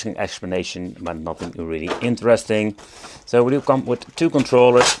with a basic explanation, but nothing really interesting. So we do come with 2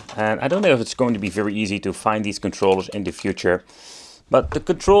 controllers, and I don't know if it's going to be very easy to find these controllers in the future. But the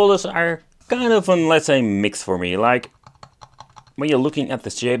controllers are kind of an, let's say, mix for me. Like, when you're looking at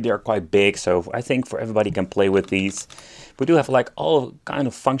the shape, they are quite big, so I think for everybody can play with these. We do have like all kind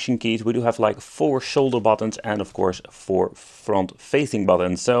of function keys. We do have like 4 shoulder buttons and of course 4 front facing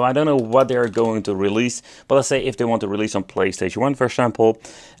buttons. So I don't know what they're going to release, but let's say if they want to release on PlayStation 1 for example,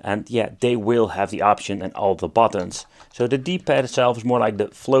 and yeah, they will have the option and all the buttons. So the D-pad itself is more like the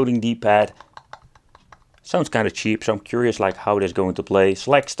floating D-pad. Sounds kind of cheap, so I'm curious like how it is going to play.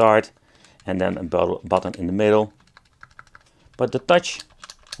 Select start and then a button in the middle. But the touch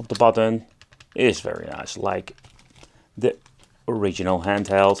of the button is very nice, like the original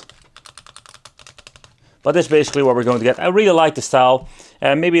handheld. But that's basically what we're going to get. I really like the style.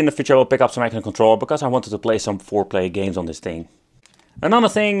 Maybe in the future I will pick up some action controller because I wanted to play some 4-player games on this thing. Another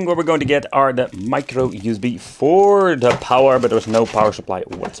thing what we're going to get are the micro USB for the power, but there's no power supply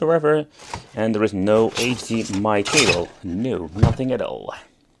whatsoever. And there is no HDMI cable. No, nothing at all.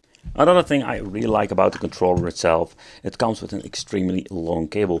 Another thing I really like about the controller itself, it comes with an extremely long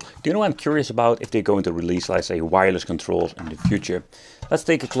cable. Do you know what I'm curious about? If they're going to release, let's say, wireless controls in the future. Let's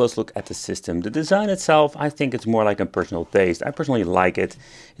take a close look at the system. The design itself, I think it's more like a personal taste. I personally like it.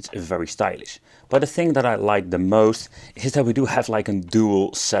 It's very stylish. But the thing that I like the most is that we do have like a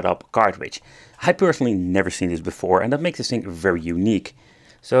dual setup cartridge. I personally never seen this before, and that makes this thing very unique.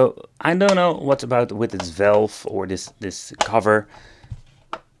 So I don't know what's about with this valve or this cover.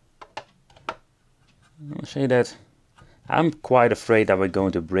 I'll say that I'm quite afraid that we're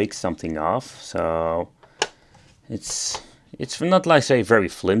going to break something off. So it's not like say very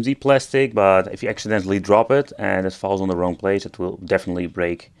flimsy plastic, but if you accidentally drop it and it falls on the wrong place, it will definitely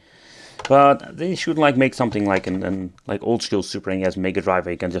break. But they should like make something like an like old school Super NES Mega Drive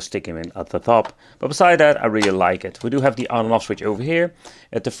where you can just stick him in at the top. But beside that, I really like it. We do have the on and off switch over here.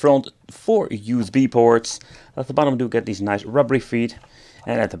 At the front, 4 USB ports. At the bottom, we do get these nice rubbery feet.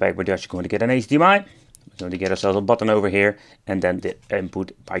 And at the back, we're just going to get an HDMI. We're going to get ourselves a button over here, and then the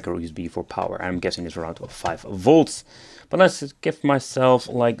input micro USB for power. I'm guessing it's around 5 volts. But let's give myself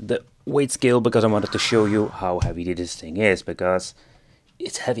like the weight scale because I wanted to show you how heavy this thing is, because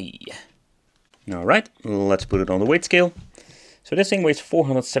it's heavy. Alright, let's put it on the weight scale. So this thing weighs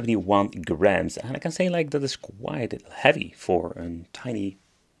 471 grams, and I can say like that is quite heavy for a tiny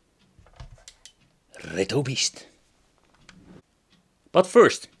retro beast. But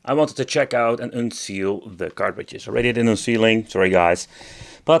first, I wanted to check out and unseal the cartridges. Already did unsealing, sorry guys.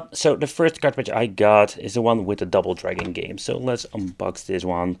 But so the first cartridge I got is the one with the Double Dragon game. So let's unbox this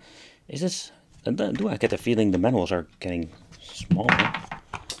one. Is this? Do I get the feeling the manuals are getting smaller?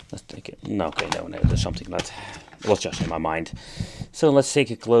 Let's take it. No, okay, no, there's something that was just in my mind. So let's take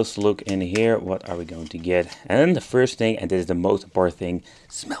a close look in here. What are we going to get? And the first thing, and this is the most important thing,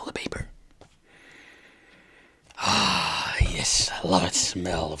 smell the paper. Ah, yes, I love it.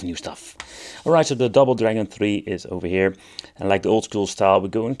 Smell of new stuff. Alright, so the Double Dragon 3 is over here. And like the old school style, we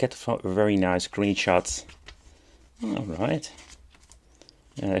go and get very nice screenshots. Alright.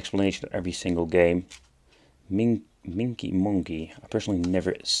 An explanation of every single game. Minky Monkey. I personally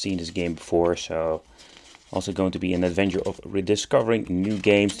never seen this game before, so also going to be an adventure of rediscovering new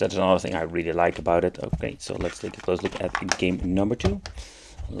games. That's another thing I really like about it. Okay, so let's take a close look at game number 2.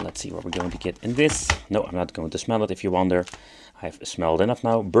 Let's see what we're going to get in this. No, I'm not going to smell it if you wonder. I've smelled enough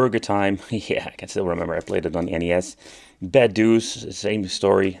now. Burger Time. Yeah, I can still remember I played it on the NES. Bad Deuce, same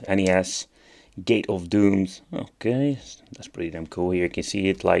story, NES. Gate of Dooms. Okay, that's pretty damn cool. Here you can see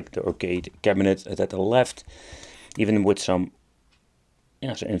it like the arcade cabinet at the left. Even with some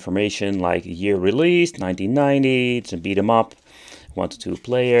information like year released, 1990. It's a beat 'em up, 1 to 2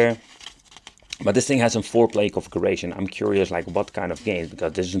 player. But this thing has some 4-player configuration. I'm curious like what kind of games,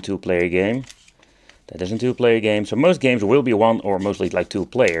 because this is a 2-player game. That is a 2-player game. So most games will be 1 or mostly like 2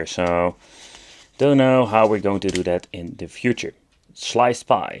 players. So don't know how we're going to do that in the future. Sliced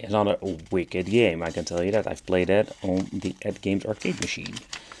Pie is another wicked game, I can tell you that. I've played that on the Ed Games arcade machine,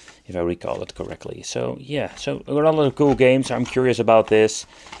 if I recall it correctly. So yeah, so a lot of cool games. I'm curious about this.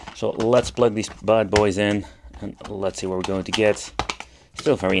 So let's plug these bad boys in and let's see what we're going to get.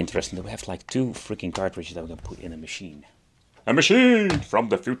 Still very interesting that we have like 2 freaking cartridges that we can put in a machine. A machine from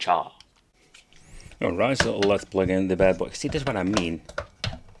the future. Alright, so let's plug in the bad boy. See, this is what I mean.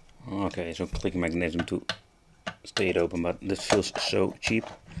 Okay, so click mechanism to stay it open, but this feels so cheap.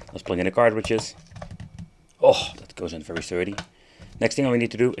 Let's plug in the cartridges. Oh, that goes in very sturdy. Next thing we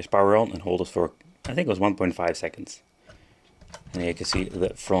need to do is power on and hold it for, I think it was 1.5 seconds. And you can see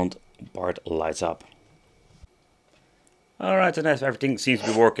the front part lights up. Alright, so that's everything seems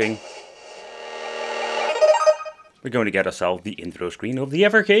to be working. We're going to get ourselves the intro screen of the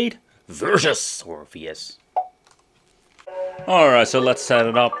Evercade Versus, or VS. Alright, so let's set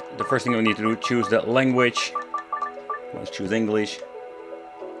it up. The first thing we need to do, choose the language. Let's choose English.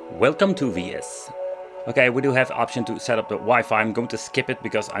 Welcome to VS. Okay, we do have the option to set up the Wi-Fi. I'm going to skip it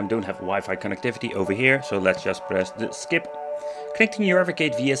because I don't have Wi-Fi connectivity over here. So let's just press the skip. Connecting your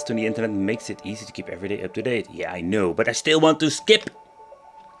Evercade VS to the internet makes it easy to keep every day up to date. Yeah, I know, but I still want to skip.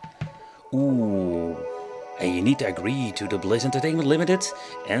 Ooh. And you need to agree to the Blaze Entertainment Limited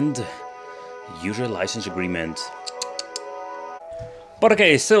and user license agreement. But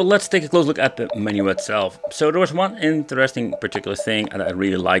okay, so let's take a close look at the menu itself. So there was one interesting particular thing that I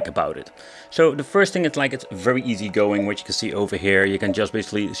really like about it. So the first thing is like it's very easy going, which you can see over here. You can just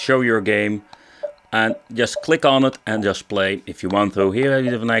basically show your game and just click on it and just play if you want to. Here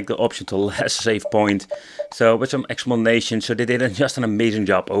you have like the option to last save point. So with some explanation, so they did just an amazing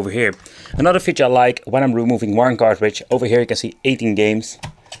job over here. Another feature I like, when I'm removing one cartridge, over here you can see 18 games.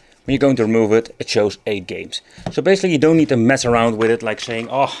 When you're going to remove it, it shows 8 games. So basically you don't need to mess around with it, like saying,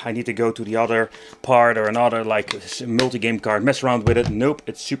 oh, I need to go to the other part or another like multi-game card, mess around with it. Nope,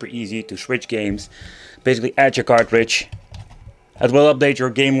 it's super easy to switch games. Basically add your cartridge. It will update your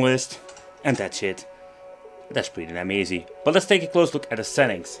game list. And that's it. That's pretty damn easy. But let's take a close look at the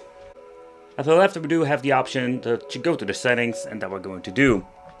settings. At the left we do have the option to go to the settings, and that we're going to do.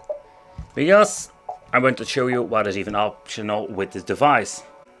 Because I want to show you what is even optional with this device.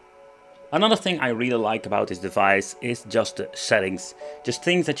 Another thing I really like about this device is just the settings, just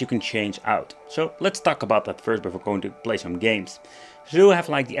things that you can change out. So let's talk about that first before going to play some games. So we have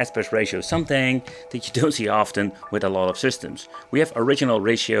like the aspect ratio, something that you don't see often with a lot of systems. We have original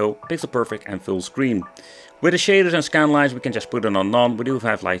ratio, pixel perfect and full screen. With the shaders and scan lines we can just put it on none. We do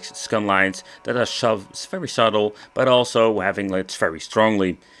have like scan lines that are very subtle, but also having it very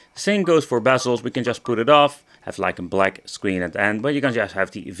strongly. The same goes for bezels, we can just put it off. Have like a black screen at the end, but you can just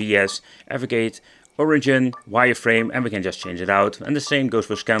have the VS, Evercade, Origin, wireframe, and we can just change it out. And the same goes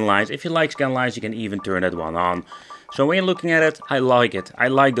for scan lines. If you like scan lines, you can even turn that one on. So when you're looking at it. I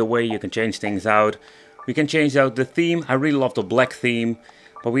like the way you can change things out. We can change out the theme. I really love the black theme,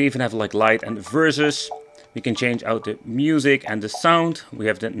 but we even have like light and versus. We can change out the music and the sound. We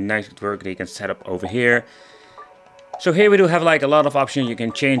have the network that you can set up over here. So here we do have like a lot of options you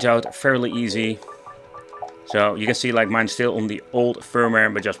can change out fairly easy. So you can see like mine's still on the old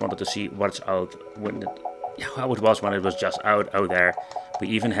firmware, but just wanted to see what's out when how it was when it was just out there. We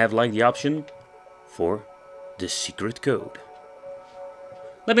even have like the option for the secret code.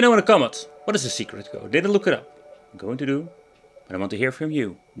 Let me know in the comments, what is the secret code? Did I look it up? I'm going to do, but I want to hear from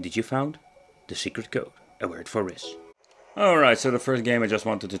you. Did you found the secret code? A word for risk. Alright, so the first game I just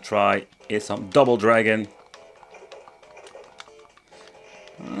wanted to try is some Double Dragon.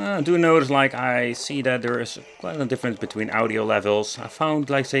 I do notice like I see that there is quite a difference between audio levels. I found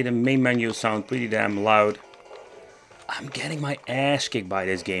like say the main menu sound pretty damn loud. I'm getting my ass kicked by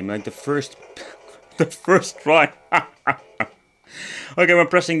this game, like the first try. Okay, when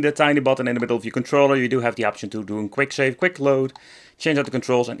pressing the tiny button in the middle of your controller, you do have the option to do a quick save, quick load, change out the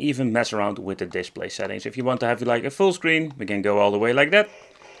controls, and even mess around with the display settings. If you want to have like a full screen, we can go all the way like that.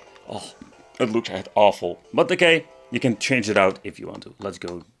 Oh, it looks awful. But okay, you can change it out if you want to. Let's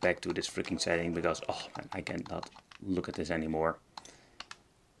go back to this freaking setting because, oh man, I cannot look at this anymore.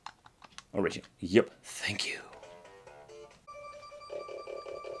 Original. Yep, thank you.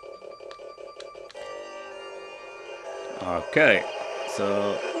 Okay,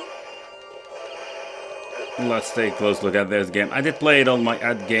 so let's take a close look at this game. I did play it on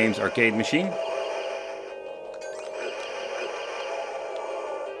my Games arcade machine.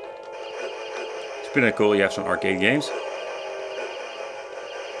 It's pretty cool, you have some arcade games.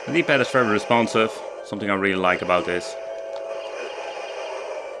 The D-pad is very responsive, something I really like about this.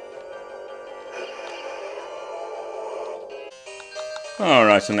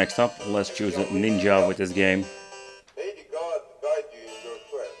 Alright, so next up, let's choose a ninja with this game.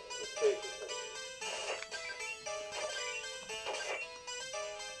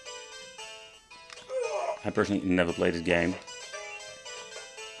 I personally never played this game.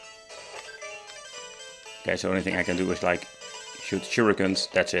 Okay, so the only thing I can do is like shoot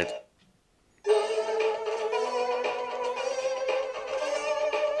shurikens, that's it.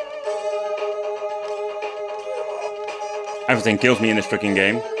 Everything kills me in this freaking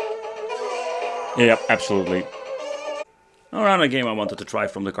game. Yep, absolutely. Alright, a game I wanted to try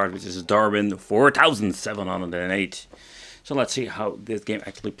from the cartridge is Darwin 4708. So let's see how this game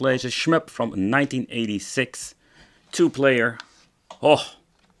actually plays. A shmup from 1986. 2-player. Oh.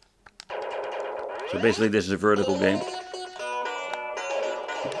 So basically this is a vertical game.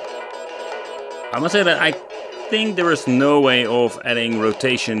 I must say that I think there is no way of adding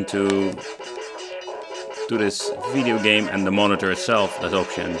rotation to this video game and the monitor itself, that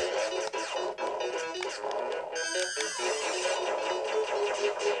option.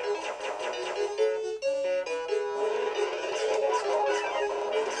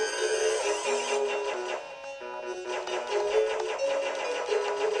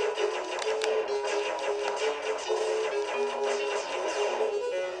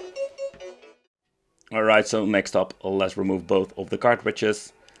 Alright, so next up, let's remove both of the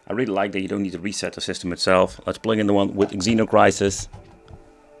cartridges. I really like that you don't need to reset the system itself. Let's plug in the one with Xenocrisis.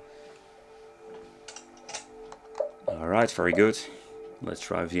 Alright, very good. Let's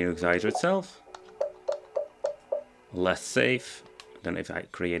try Xenocrisis itself. Let's save. Then if I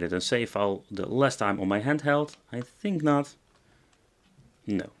created a save file the last time on my handheld, I think not.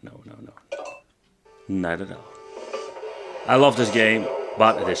 No. Not at all. I love this game,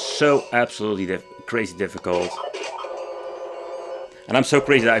 but it is so absolutely crazy difficult. And I'm so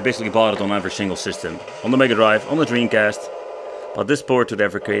crazy that I basically bought it on every single system. On the Mega Drive, on the Dreamcast. But this port to the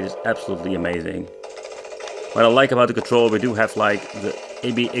arcade is absolutely amazing. What I like about the controller, we do have like the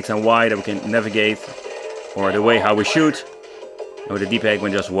A, B, X and Y that we can navigate. Or the way how we shoot. And with the D-pad we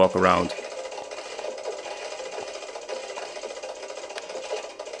can just walk around.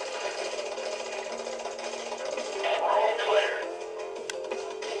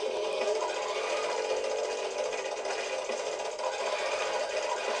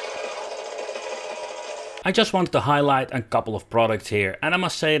 I just wanted to highlight a couple of products here, and I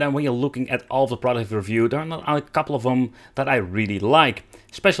must say that when you're looking at all the products reviewed, there are not a couple of them that I really like,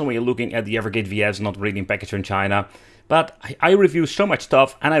 especially when you're looking at the Evergate VS not really in package in China. But I review so much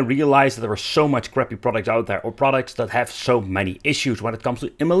stuff and I realize that there are so much crappy products out there, or products that have so many issues when it comes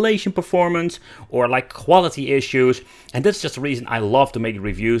to emulation performance or like quality issues. And that's just the reason I love to make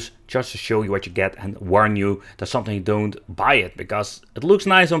reviews, just to show you what you get and warn you that something you don't buy it, because it looks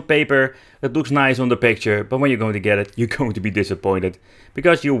nice on paper, it looks nice on the picture, but when you're going to get it, you're going to be disappointed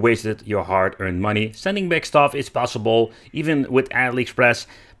because you wasted your hard-earned money. Sending back stuff is possible, even with AliExpress.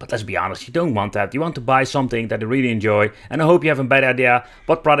 But let's be honest, you don't want that. You want to buy something that you really enjoy. And I hope you have a better idea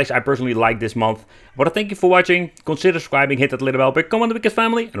what products I personally like this month. But I thank you for watching. Consider subscribing, hit that little bell, become one of the biggest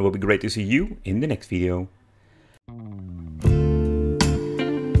family. And it will be great to see you in the next video.